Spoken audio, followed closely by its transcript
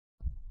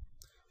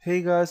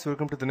Hey guys,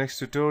 welcome to the next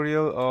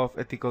tutorial of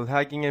ethical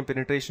hacking and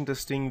penetration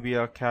testing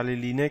via Kali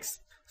Linux.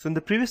 So in the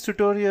previous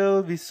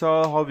tutorial, we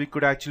saw how we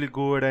could actually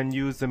go ahead and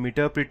use the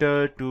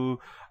interpreter to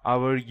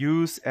our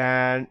use,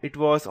 and it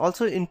was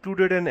also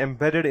included and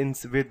embedded in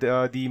with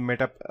the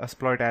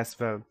Metasploit as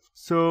well.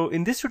 So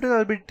in this tutorial,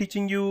 I'll be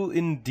teaching you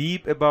in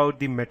deep about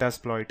the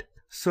Metasploit.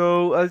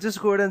 So I'll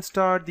just go ahead and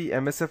start the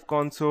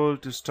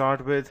MsFconsole to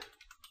start with,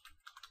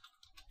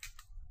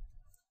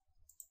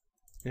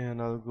 and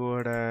I'll go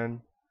ahead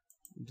and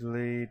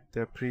delete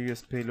the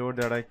previous payload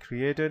that I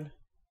created.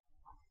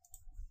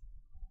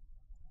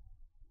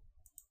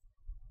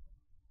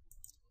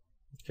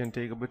 It can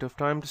take a bit of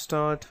time to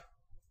start.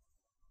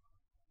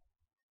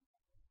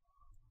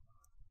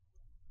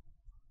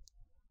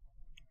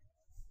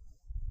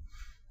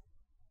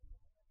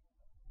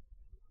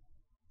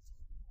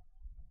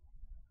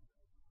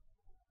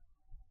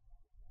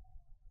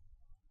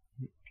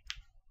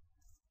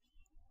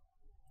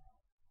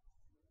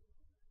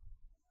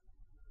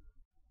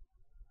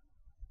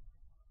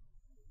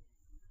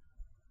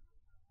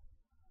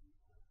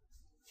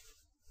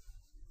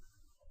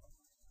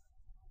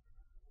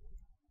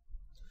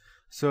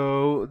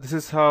 So this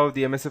is how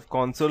the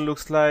MsFconsole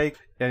looks like,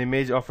 an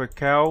image of a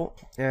cow,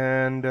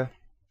 and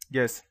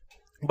yes,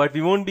 but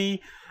we won't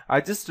be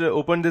I just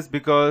opened this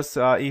because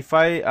if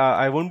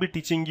I won't be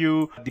teaching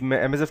you the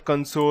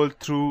MsFconsole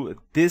through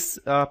this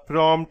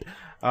prompt,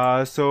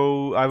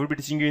 so I will be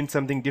teaching you in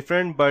something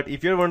different. But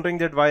if you're wondering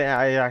that why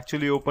I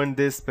actually opened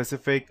this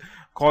specific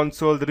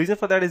console, the reason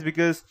for that is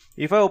because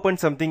if I open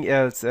something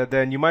else,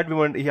 then you might be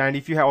wondering, and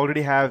if you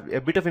already have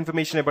a bit of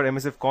information about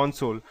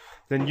MsFconsole,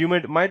 then you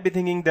might be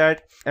thinking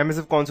that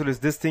MsFconsole is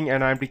this thing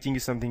and I'm teaching you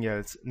something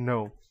else.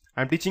 No,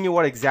 I'm teaching you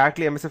what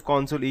exactly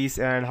MsFconsole is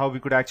and how we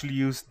could actually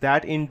use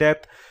that in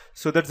depth.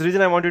 So that's the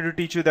reason I wanted to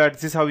teach you that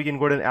this is how we can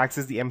go ahead and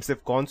access the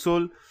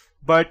MsFconsole.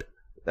 But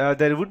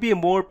there would be a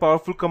more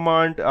powerful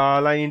command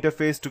line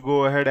interface to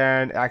go ahead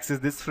and access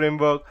this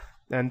framework,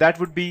 and that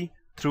would be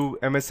through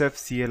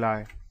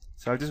MsFcli.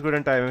 So I'll just go ahead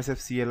and type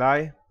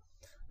MsFcli.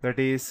 That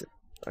is,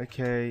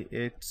 okay,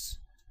 it's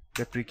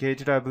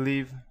deprecated, I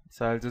believe.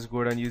 So I'll just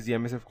go ahead and use the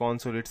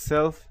MsFconsole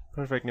itself.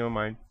 Perfect, never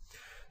mind.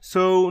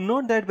 So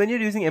note that when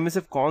you're using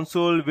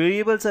MsFconsole,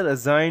 variables are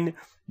assigned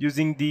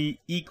using the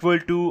equal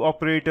to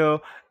operator,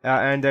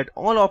 and that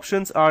all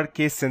options are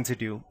case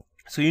sensitive.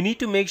 So you need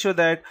to make sure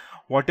that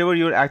whatever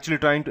you're actually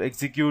trying to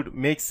execute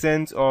makes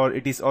sense, or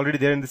it is already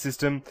there in the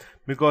system,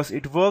 because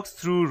it works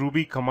through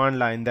Ruby command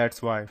line.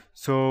 That's why.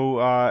 So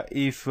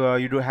if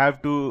you do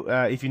have to,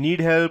 if you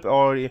need help,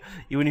 or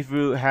even if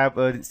you have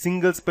a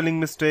single spelling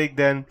mistake,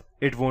 then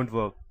it won't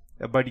work.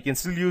 But you can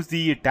still use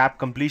the tab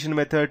completion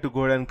method to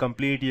go ahead and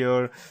complete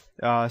your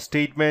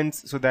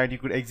statements so that you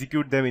could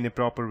execute them in a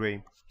proper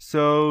way.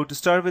 So to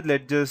start with,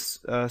 let's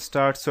just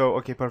start. So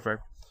okay,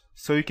 perfect.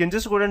 So you can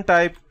just go ahead and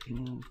type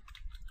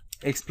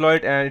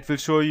exploit and it will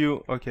show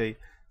you. Okay,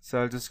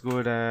 so I'll just go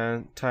ahead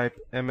and type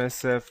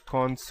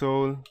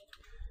MsFconsole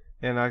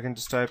and I can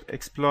just type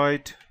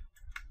exploit.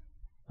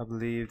 I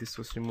believe this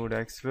was removed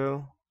as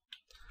well.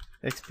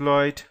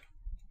 Exploit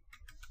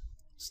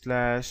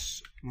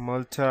 /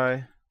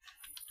 multi.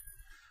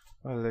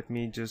 Let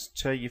me just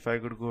check if I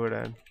could go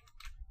ahead and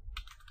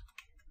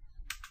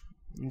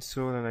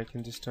install, and I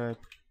can just type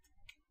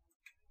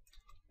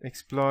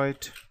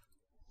exploit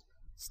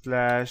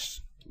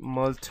 /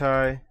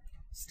 multi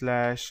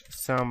 /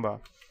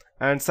 Samba.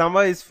 And Samba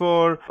is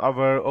for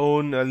our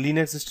own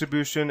Linux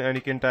distribution, and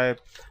you can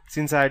type,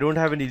 since I don't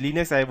have any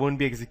Linux, I won't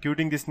be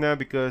executing this now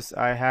because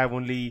I have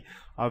only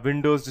a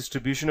Windows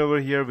distribution over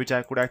here which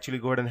I could actually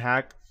go ahead and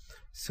hack.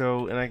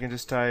 So, and I can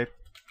just type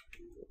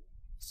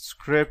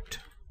script.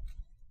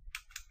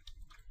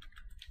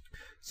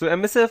 So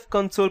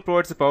MsFconsole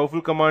provides a powerful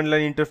command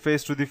line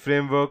interface to the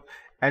framework,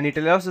 and it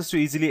allows us to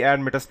easily add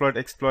Metasploit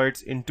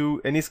exploits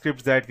into any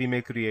scripts that we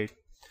may create.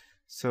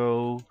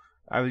 So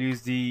I will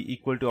use the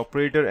equal to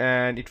operator,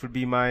 and it would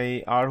be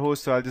my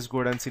rhost. So I'll just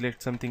go ahead and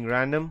select something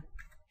random,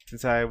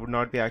 since I would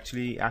not be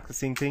actually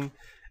accessing thing,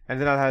 and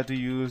then I'll have to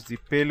use the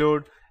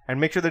payload and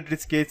make sure that it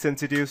is case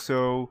sensitive.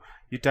 So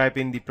you type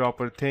in the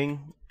proper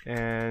thing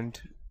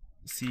and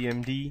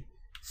cmd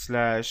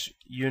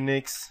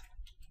 /unix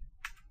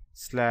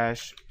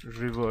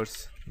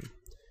 /reverse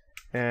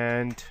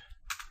and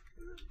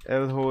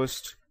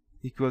lhost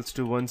equals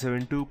to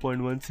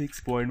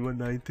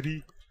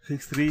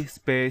 172.16.193.63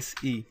 space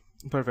e.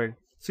 Perfect.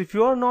 So if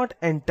you are not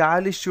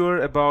entirely sure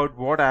about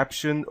what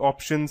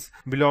options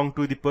belong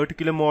to the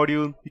particular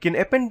module, you can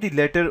append the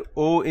letter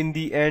O in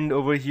the end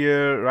over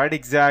here, right,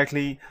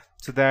 exactly,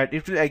 so that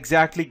it will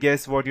exactly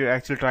guess what you're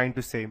actually trying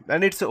to say.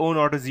 And it's own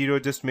auto zero,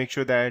 just make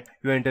sure that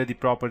you enter the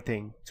proper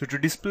thing. So to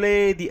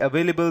display the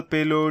available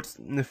payloads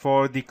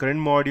for the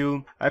current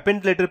module,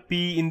 append letter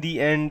P in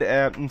the end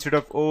instead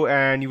of O,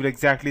 and you will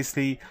exactly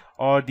see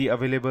all the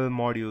available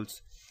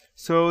modules.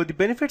 So the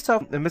benefits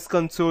of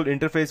MsConsole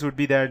interface would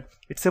be that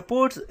it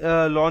supports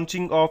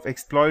launching of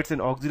exploits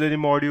and auxiliary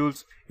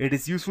modules. It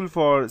is useful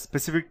for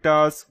specific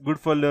tasks, good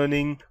for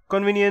learning,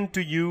 convenient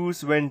to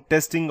use when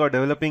testing or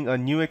developing a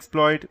new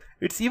exploit.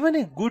 It's even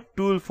a good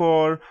tool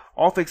for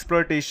off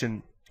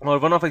exploitation or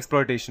one-off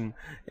exploitation.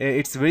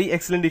 It's very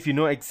excellent if you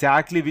know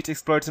exactly which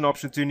exploits and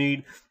options you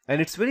need,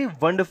 and it's very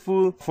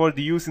wonderful for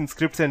the use in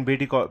scripts and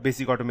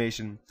basic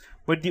automation.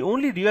 But the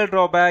only real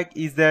drawback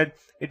is that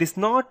it is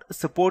not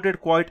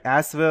supported quite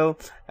as well,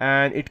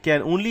 and it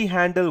can only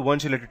handle one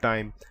shell at a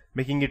time,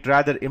 making it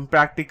rather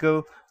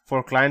impractical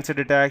for client-side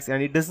attacks,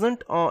 and it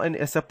doesn't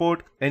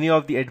support any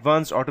of the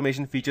advanced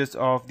automation features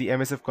of the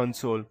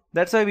MsFconsole.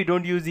 That's why we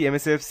don't use the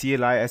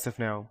MsFCLI as of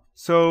now.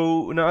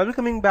 So now I'll be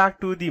coming back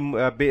to the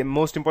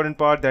most important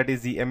part, that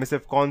is the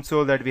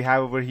MsFconsole that we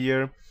have over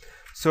here.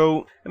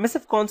 So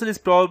MsFconsole is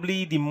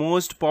probably the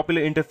most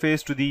popular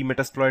interface to the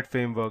Metasploit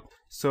framework.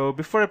 So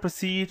before I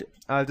proceed,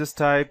 I'll just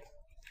type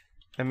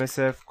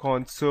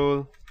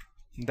MsFconsole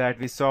that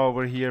we saw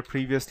over here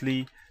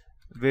previously,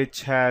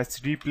 which has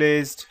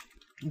replaced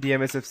the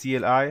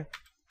MsFCLI.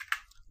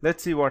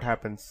 Let's see what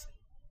happens.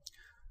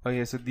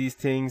 Okay, so these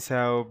things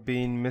have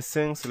been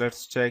missing, so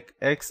let's check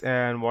X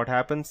and what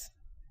happens.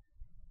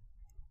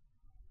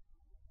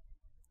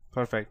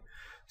 Perfect.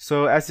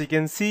 So as you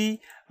can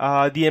see,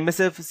 the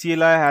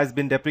MsFCLI has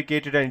been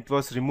deprecated and it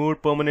was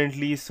removed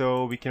permanently,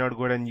 so we cannot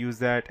go ahead and use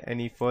that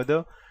any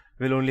further.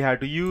 We'll only have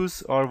to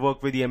use or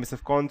work with the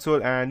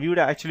MsFconsole, and we would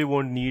actually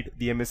won't need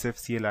the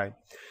MsFCLI.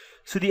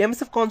 So the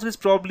MsFconsole is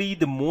probably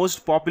the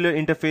most popular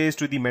interface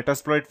to the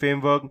Metasploit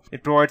framework.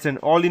 It provides an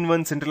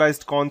all-in-one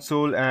centralized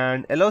console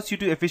and allows you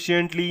to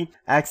efficiently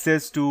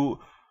access to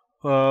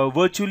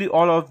virtually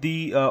all of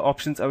the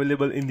options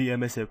available in the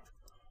MsF.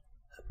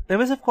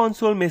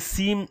 MsFconsole may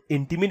seem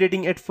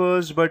intimidating at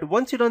first, but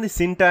once you learn the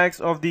syntax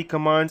of the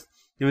commands,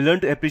 you will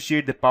learn to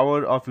appreciate the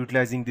power of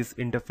utilizing this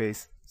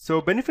interface. So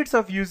benefits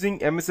of using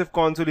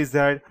MsFconsole is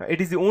that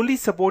it is the only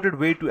supported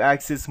way to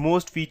access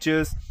most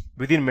features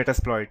within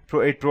Metasploit.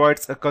 It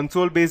provides a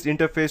console-based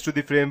interface to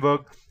the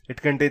framework.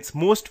 It contains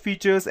most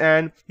features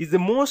and is the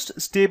most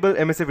stable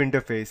MsF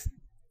interface.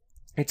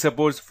 It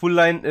supports full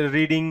line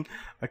reading,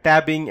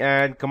 tabbing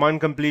and command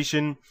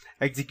completion.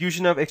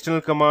 Execution of external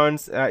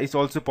commands is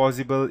also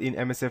possible in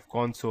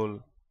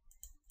MsFconsole.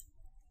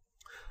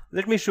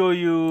 Let me show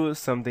you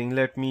something.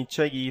 Let me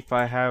check if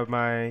I have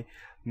my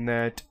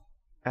net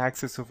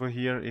access over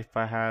here, if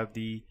I have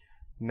the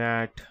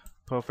NAT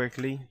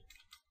perfectly.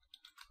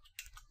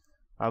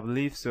 I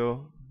believe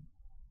so.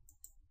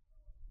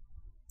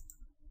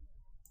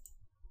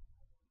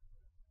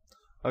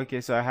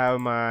 Okay, so I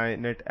have my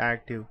net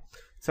active.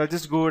 So I'll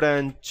just go ahead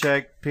and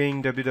check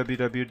ping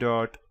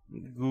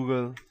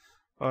www.google,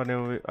 or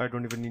no, I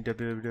don't even need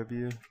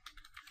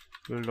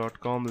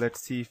www.google.com.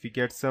 Let's see if we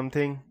get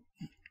something.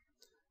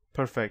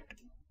 Perfect.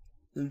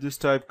 I'll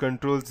just type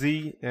Control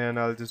Z and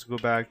I'll just go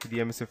back to the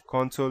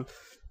MsFconsole.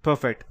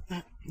 Perfect.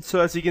 So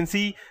as you can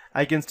see,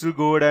 I can still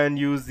go ahead and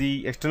use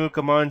the external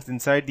commands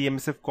inside the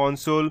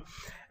MsFconsole.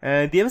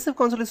 And the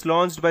MsFconsole is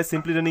launched by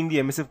simply running the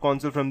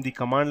MsFconsole from the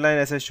command line,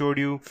 as I showed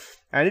you,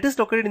 and it is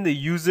located in the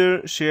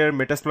user share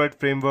Metasploit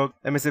framework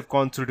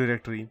MsFconsole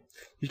directory.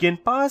 You can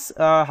pass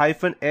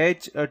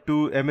 -h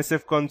to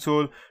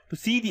MsFconsole to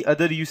see the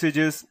other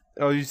usages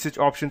or usage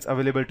options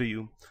available to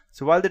you.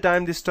 So while the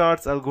time this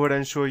starts, I'll go ahead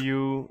and show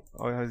you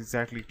how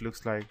exactly it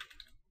looks like.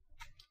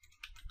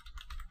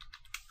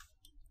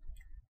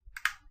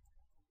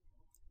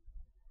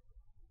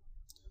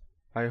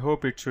 I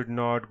hope it should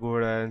not go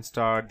ahead and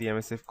start the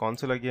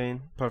MsFconsole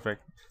again.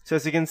 Perfect. So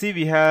as you can see,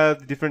 we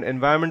have different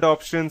environment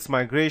options,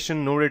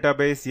 migration, no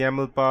database,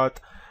 YAML path,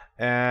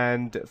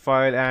 and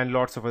file, and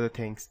lots of other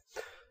things.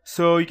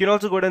 So you can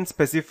also go ahead and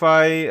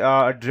specify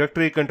a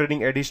directory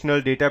containing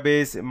additional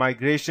database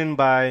migration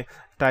by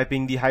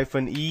typing the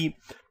 -e,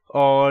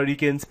 or you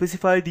can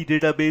specify the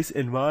database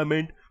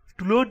environment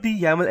to load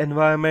the YAML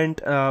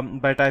environment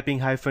by typing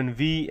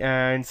 -v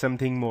and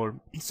something more.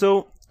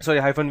 So sorry,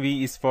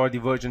 -v is for the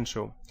version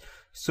show.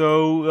 So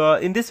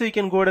in this way you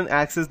can go ahead and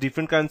access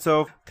different kinds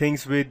of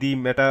things with the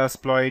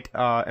Metasploit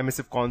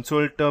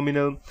MsFconsole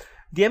terminal.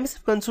 The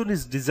MsFconsole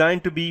is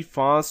designed to be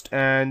fast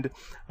and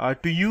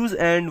to use,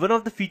 and one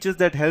of the features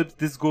that helps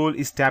this goal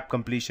is tab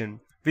completion.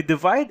 With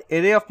the wide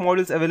array of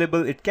modules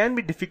available, it can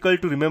be difficult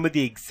to remember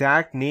the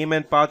exact name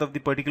and path of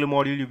the particular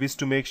module you wish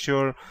to make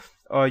sure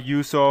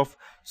use of.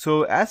 So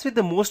as with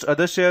the most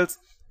other shells,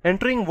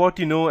 entering what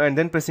you know and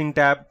then pressing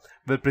tab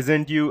will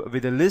present you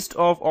with a list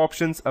of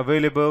options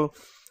available,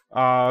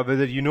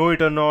 whether you know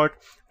it or not,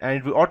 and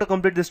it will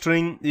autocomplete the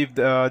string if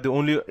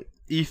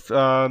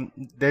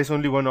there's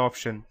only one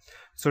option.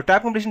 So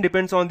tab completion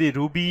depends on the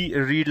Ruby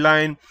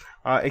readline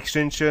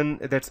extension,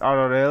 that's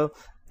RRL,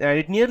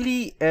 and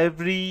nearly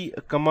every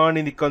command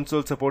in the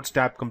console supports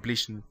tab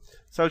completion.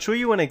 So I'll show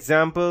you an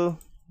example.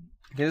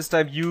 You can just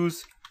type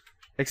use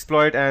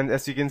exploit, and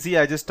as you can see,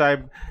 I just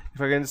typed,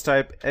 if I can just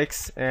type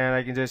X and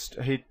I can just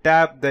hit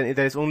tab, then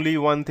there is only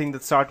one thing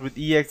that starts with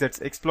EX,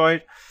 that's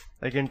exploit,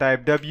 I can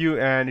type W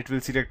and it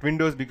will select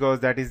Windows because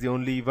that is the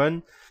only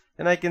one,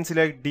 and I can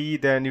select D,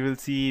 then you will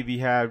see we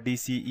have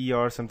DCE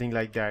or something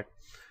like that.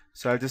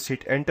 So I'll just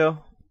hit enter.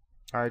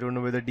 I don't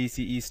know whether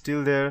DCE is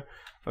still there.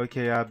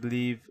 Okay, I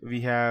believe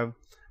we have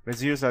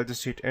zero, so I'll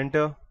just hit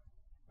enter.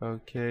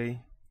 Okay,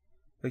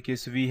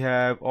 so we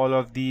have all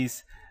of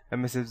these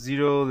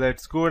MSF0.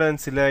 Let's go ahead and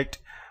select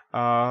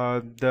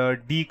the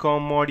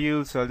DCOM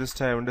module. So I'll just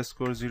type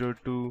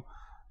 _02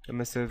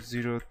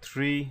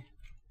 MSF03.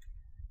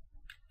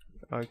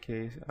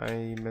 Okay,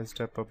 I messed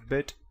up a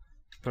bit.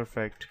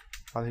 Perfect.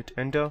 I'll hit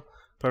enter.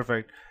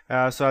 Perfect.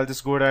 So I'll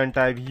just go ahead and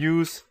type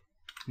use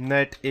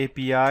net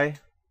API.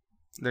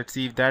 Let's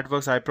see if that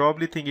works. I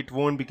probably think it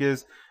won't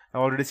because I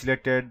already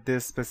selected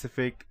this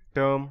specific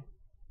term.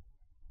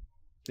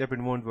 Yep,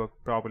 it won't work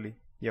probably.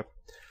 Yep.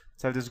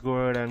 So I'll just go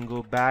ahead and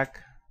go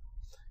back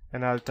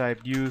and I'll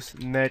type use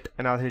net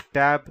and I'll hit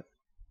tab.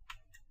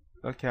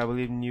 Okay, I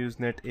believe use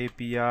net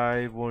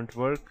API won't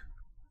work.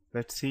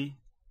 Let's see.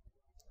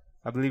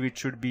 I believe it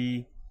should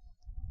be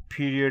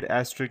period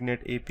asterisk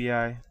net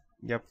API.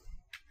 Yep.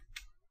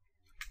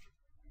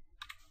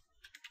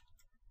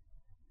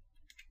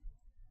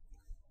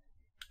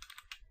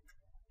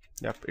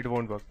 Yep, it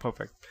won't work.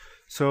 Perfect.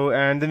 So,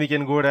 and then we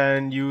can go ahead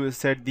and you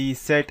set the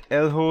set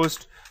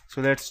lhost.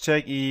 So let's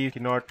check if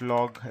cannot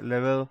log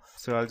level.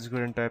 So I'll just go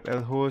ahead and type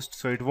lhost.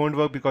 So it won't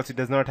work because it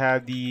does not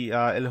have the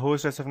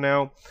lhost as of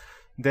now.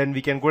 Then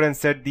we can go ahead and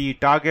set the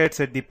target,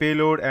 set the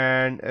payload,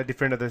 and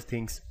different other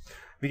things.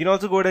 We can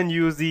also go ahead and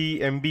use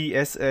the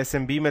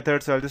SMB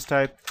method. So I'll just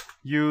type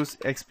use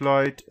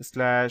exploit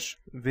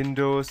 /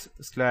 Windows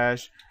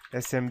 /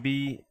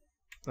 SMB.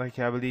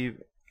 Okay, I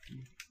believe.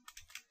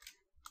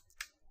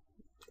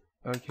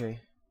 Okay.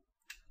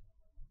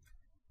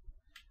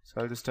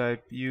 So I'll just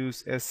type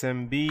use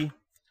SMB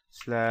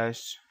 /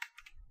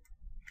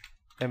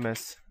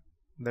 MS.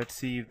 Let's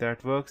see if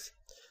that works.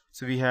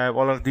 So we have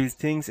all of these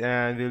things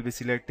and we'll be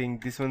selecting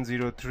this one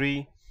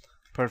 03.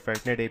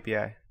 Perfect. Net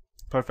API.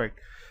 Perfect.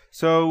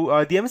 So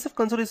the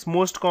MsFconsole is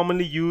most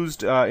commonly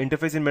used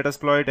interface in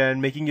Metasploit,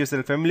 and making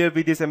yourself familiar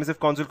with this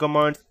MsFconsole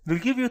commands will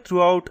give you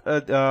throughout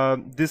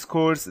this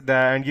course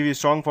and give you a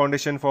strong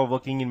foundation for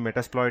working in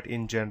Metasploit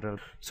in general.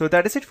 So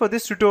that is it for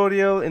this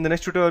tutorial. In the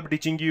next tutorial I'll be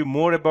teaching you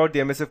more about the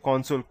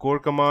MsFconsole core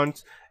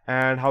commands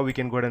and how we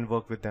can go ahead and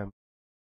work with them.